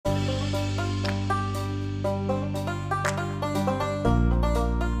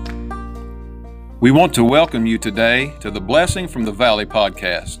We want to welcome you today to the Blessing from the Valley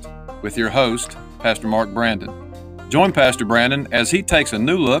podcast with your host, Pastor Mark Brandon. Join Pastor Brandon as he takes a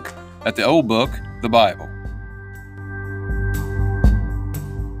new look at the old book, the Bible.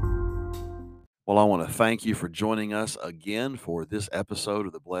 Well, I want to thank you for joining us again for this episode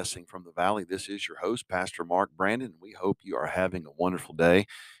of the Blessing from the Valley. This is your host, Pastor Mark Brandon. We hope you are having a wonderful day.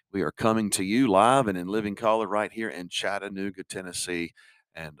 We are coming to you live and in living color right here in Chattanooga, Tennessee.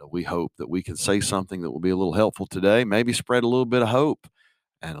 And we hope that we can say something that will be a little helpful today, maybe spread a little bit of hope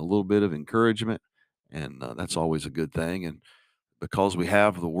and a little bit of encouragement. And that's always a good thing. And because we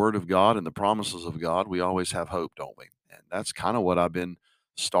have the Word of God and the promises of God, we always have hope, don't we? And that's kind of what I've been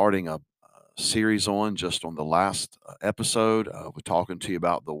starting a series on just on the last episode. We're talking to you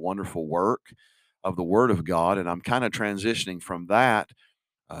about the wonderful work of the Word of God, and I'm kind of transitioning from that,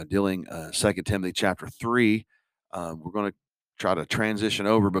 dealing 2 Timothy chapter 3. We're going to try to transition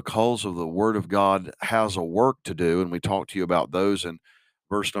over because of the Word of God has a work to do, and we talked to you about those in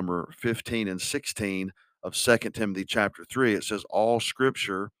verse number 15 and 16 of 2 Timothy chapter 3. It says, all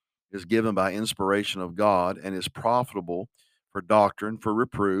Scripture is given by inspiration of God and is profitable for doctrine, for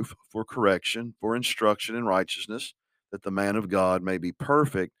reproof, for correction, for instruction in righteousness, that the man of God may be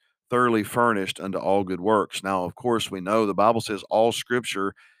perfect, thoroughly furnished unto all good works. Now, of course, we know the Bible says all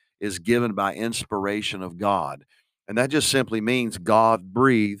Scripture is given by inspiration of God. And that just simply means God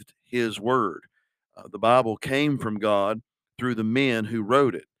breathed His word. The Bible came from God through the men who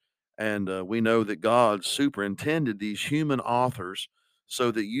wrote it. And we know that God superintended these human authors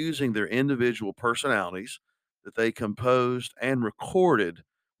so that using their individual personalities, that they composed and recorded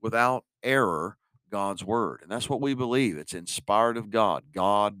without error God's word. And that's what we believe. It's inspired of God.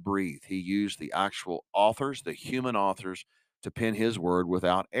 God breathed. He used the actual authors, the human authors, to pen His word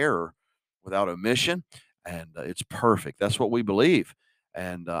without error, without omission. And it's perfect. That's what we believe.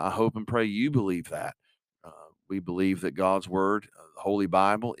 And I hope and pray you believe that. We believe that God's word, the Holy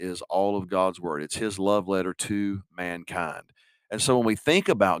Bible, is all of God's word. It's His love letter to mankind. And so when we think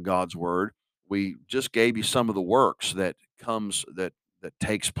about God's word, we just gave you some of the works that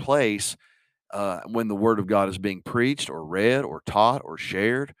takes place when the word of God is being preached or read or taught or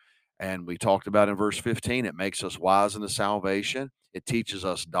shared. And we talked about in verse 15, it makes us wise unto salvation. It teaches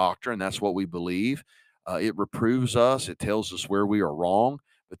us doctrine. That's what we believe. It reproves us. It tells us where we are wrong,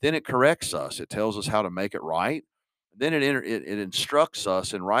 but then it corrects us. It tells us how to make it right. Then it instructs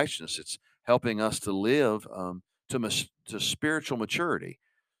us in righteousness. It's helping us to live to spiritual maturity.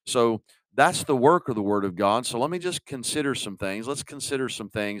 So that's the work of the Word of God. So let me just consider some things. Let's consider some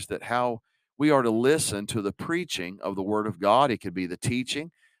things that how we are to listen to the preaching of the Word of God. It could be the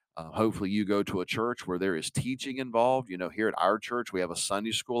teaching. Hopefully you go to a church where there is teaching involved. You know, here at our church, we have a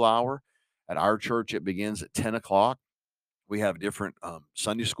Sunday school hour. At our church, it begins at 10 o'clock. We have different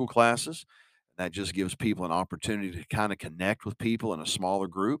Sunday school classes. That just gives people an opportunity to kind of connect with people in a smaller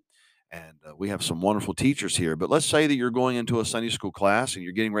group. And we have some wonderful teachers here. But let's say that you're going into a Sunday school class and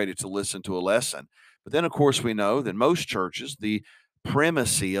you're getting ready to listen to a lesson. But then, of course, we know that most churches, the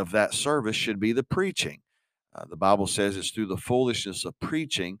primacy of that service should be the preaching. The Bible says it's through the foolishness of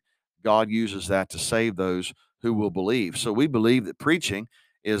preaching, God uses that to save those who will believe. So we believe that preaching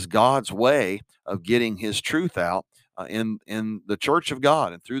is God's way of getting His truth out in the church of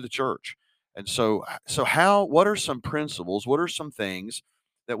God and through the church. And so what are some principles? What are some things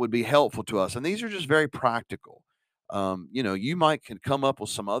that would be helpful to us? And these are just very practical. You might can come up with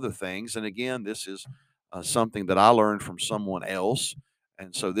some other things. And again, this is something that I learned from someone else.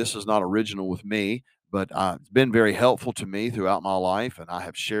 And so this is not original with me, but it's been very helpful to me throughout my life. And I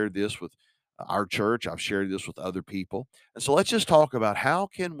have shared this with our church. I've shared this with other people. And so let's just talk about how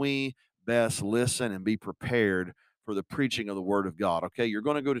can we best listen and be prepared for the preaching of the Word of God. Okay, you're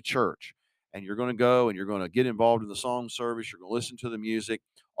going to go to church and you're going to go and you're going to get involved in the song service. You're going to listen to the music.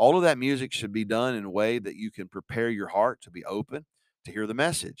 All of that music should be done in a way that you can prepare your heart to be open to hear the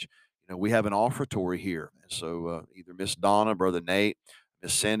message. You know, we have an offertory here. And so either Miss Donna, Brother Nate,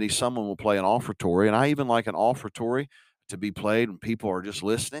 Miss Sandy, someone will play an offertory. And I even like an offertory to be played when people are just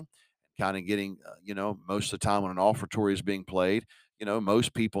listening, kind of getting, most of the time when an offertory is being played,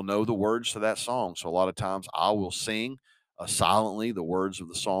 most people know the words to that song. So a lot of times I will sing silently the words of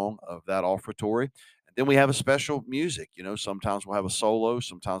the song of that offertory. And then we have a special music. Sometimes we'll have a solo,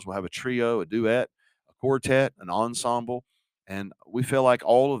 sometimes we'll have a trio, a duet, a quartet, an ensemble. And we feel like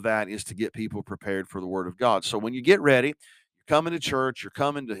all of that is to get people prepared for the Word of God. So when you get ready, you're coming to church, you're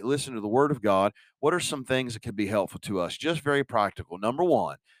coming to listen to the Word of God, what are some things that could be helpful to us? Just very practical. Number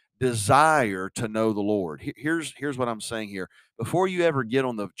one, desire to know the Lord. Here's what I'm saying here. Before you ever get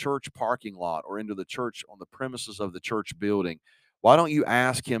on the church parking lot or into the church on the premises of the church building, Why don't you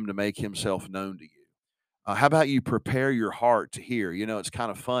ask him to make himself known to you? How about you prepare your heart to hear? It's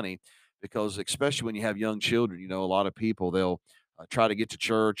kind of funny because, especially when you have young children, a lot of people, they'll try to get to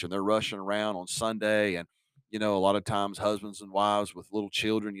church and they're rushing around on Sunday. And, a lot of times husbands and wives with little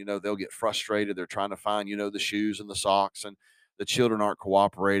children, they'll get frustrated. They're trying to find, the shoes and the socks, and the children aren't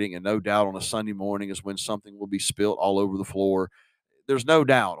cooperating. And no doubt on a Sunday morning is when something will be spilt all over the floor. There's no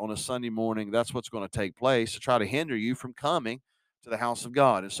doubt on a Sunday morning that's what's going to take place to try to hinder you from coming to the house of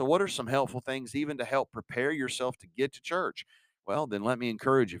God. And so, what are some helpful things even to help prepare yourself to get to church? Well, then let me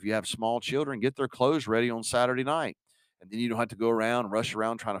encourage you. If you have small children, get their clothes ready on Saturday night. And then you don't have to go around and rush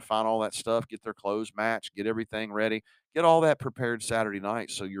around trying to find all that stuff, get their clothes matched, get everything ready, get all that prepared Saturday night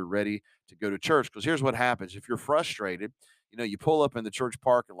so you're ready to go to church. Because here's what happens if you're frustrated, you pull up in the church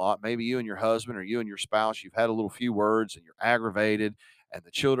parking lot, maybe you and your husband or you and your spouse, you've had a little few words and you're aggravated and the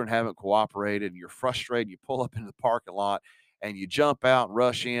children haven't cooperated and you're frustrated. You pull up into the parking lot and you jump out and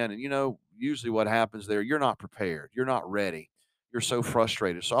rush in. And, usually what happens there, you're not prepared. You're not ready. You're so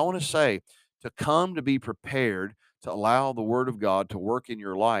frustrated. So I want to say to come to be prepared to allow the word of God to work in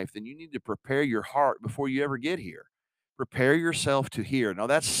your life, then you need to prepare your heart before you ever get here. Prepare yourself to hear. Now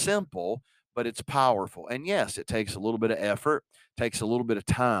that's simple, but it's powerful. And yes, it takes a little bit of effort, takes a little bit of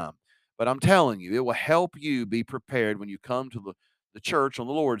time. But I'm telling you, it will help you be prepared when you come to the church on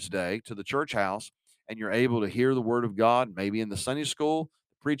the Lord's Day, to the church house, and you're able to hear the word of God, maybe in the Sunday school,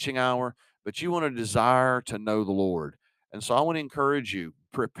 the preaching hour, but you want to desire to know the Lord. And so I want to encourage you,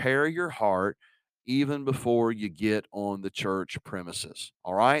 prepare your heart even before you get on the church premises.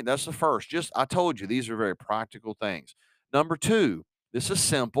 All right. That's the first. I told you, these are very practical things. Number two, this is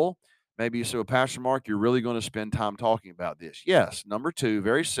simple. Maybe you say, well, Pastor Mark, you're really going to spend time talking about this. Yes. Number two,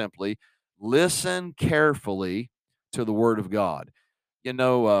 very simply, listen carefully to the word of God.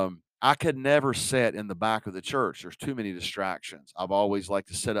 I could never sit in the back of the church. There's too many distractions. I've always liked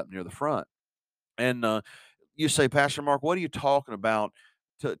to sit up near the front. And you say, Pastor Mark, what are you talking about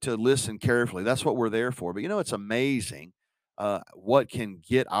to listen carefully? That's what we're there for. But it's amazing what can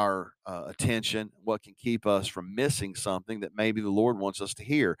get our attention, what can keep us from missing something that maybe the Lord wants us to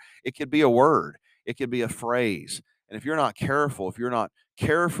hear. It could be a word, it could be a phrase. And if you're not careful, if you're not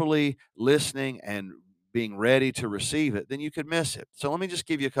carefully listening and being ready to receive it, then you could miss it. So let me just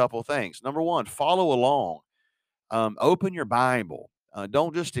give you a couple of things. Number one, follow along. Open your Bible.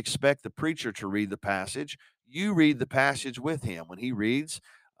 Don't just expect the preacher to read the passage. You read the passage with him. When he reads,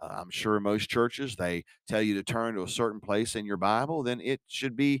 I'm sure most churches, they tell you to turn to a certain place in your Bible. Then it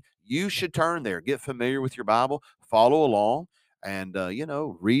should be, you should turn there. Get familiar with your Bible, follow along, and,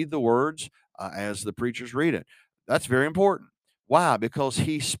 read the words as the preachers read it. That's very important. Why? Because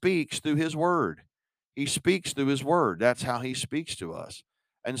he speaks through his word. He speaks through his word. That's how he speaks to us.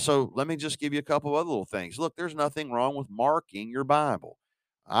 And so let me just give you a couple of other little things. Look, there's nothing wrong with marking your Bible.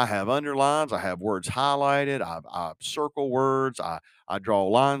 I have underlines, I have words highlighted, I circle words, I draw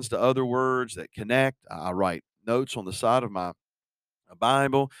lines to other words that connect. I write notes on the side of my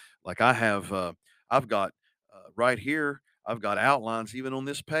Bible. Like I've got right here, I've got outlines even on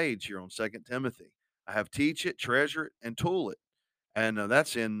this page here on Second Timothy. I have teach it, treasure it, and tool it. And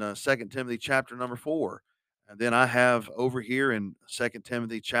that's in 2 Timothy chapter number 4. And then I have over here in 2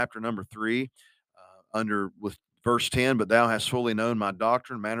 Timothy chapter number 3, under with verse 10, but thou hast fully known my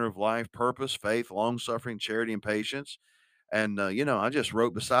doctrine, manner of life, purpose, faith, long suffering, charity, and patience. And, I just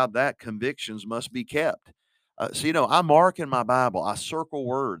wrote beside that, convictions must be kept. So, I mark in my Bible, I circle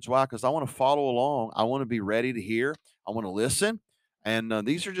words. Why? Because I want to follow along. I want to be ready to hear. I want to listen. And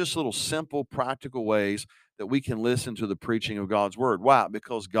these are just little simple, practical ways that we can listen to the preaching of God's word. Why?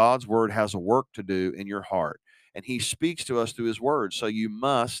 Because God's word has a work to do in your heart. And he speaks to us through his word. So you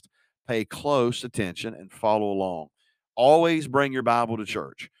must pay close attention and follow along. Always bring your Bible to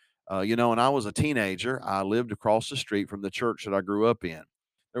church. When I was a teenager, I lived across the street from the church that I grew up in.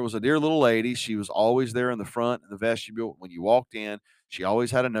 There was a dear little lady. She was always there in the front in the vestibule. When you walked in, she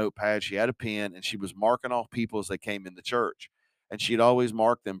always had a notepad. She had a pen, and she was marking off people as they came in the church. And she'd always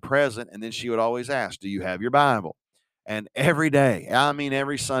mark them present. And then she would always ask, do you have your Bible? And every day, I mean,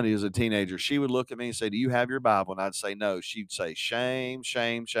 every Sunday as a teenager, she would look at me and say, do you have your Bible? And I'd say, no. She'd say, shame,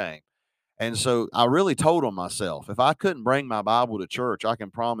 shame, shame. And so I really told on myself, if I couldn't bring my Bible to church, I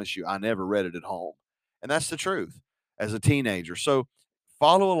can promise you I never read it at home. And that's the truth as a teenager. So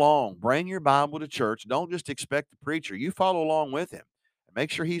follow along, bring your Bible to church. Don't just expect the preacher. You follow along with him and make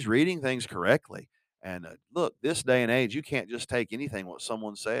sure he's reading things correctly. And look, this day and age, you can't just take anything what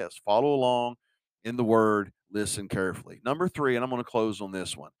someone says. Follow along in the word, listen carefully. Number three, and I'm going to close on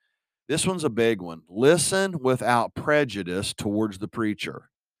this one. This one's a big one. Listen without prejudice towards the preacher.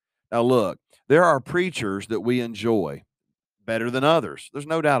 Now, look, there are preachers that we enjoy. better than others. There's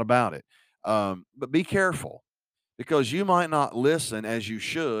no doubt about it. But be careful, because you might not listen as you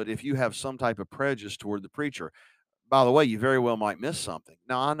should if you have some type of prejudice toward the preacher. By the way, you very well might miss something.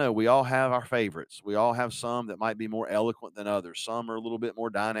 Now, I know we all have our favorites. We all have some that might be more eloquent than others. Some are a little bit more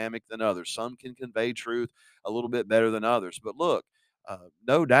dynamic than others. Some can convey truth a little bit better than others. But look,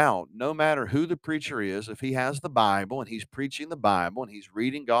 no doubt, no matter who the preacher is, if he has the Bible and he's preaching the Bible and he's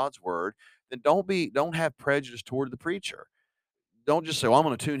reading God's word, then don't have prejudice toward the preacher. Don't just say, "Well, I'm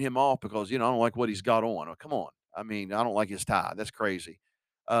going to tune him off because I don't like what he's got on." Oh, come on. I mean, I don't like his tie. That's crazy.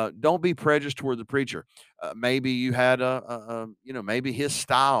 Don't be prejudiced toward the preacher. Maybe you had maybe his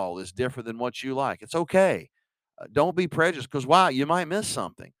style is different than what you like. It's okay. Don't be prejudiced, because why? You might miss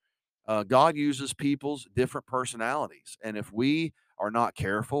something. God uses people's different personalities, and if we are not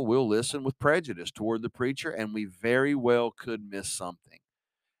careful, we'll listen with prejudice toward the preacher, and we very well could miss something.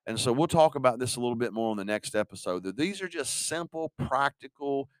 And so we'll talk about this a little bit more on the next episode. That these are just simple,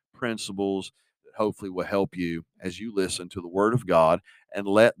 practical principles that hopefully will help you as you listen to the Word of God and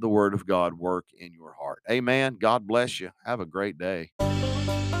let the Word of God work in your heart. Amen. God bless you. Have a great day.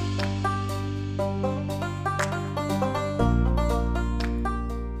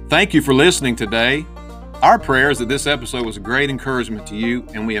 Thank you for listening today. Our prayer is that this episode was a great encouragement to you,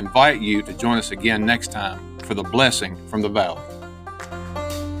 and we invite you to join us again next time for the Blessing from the Valley.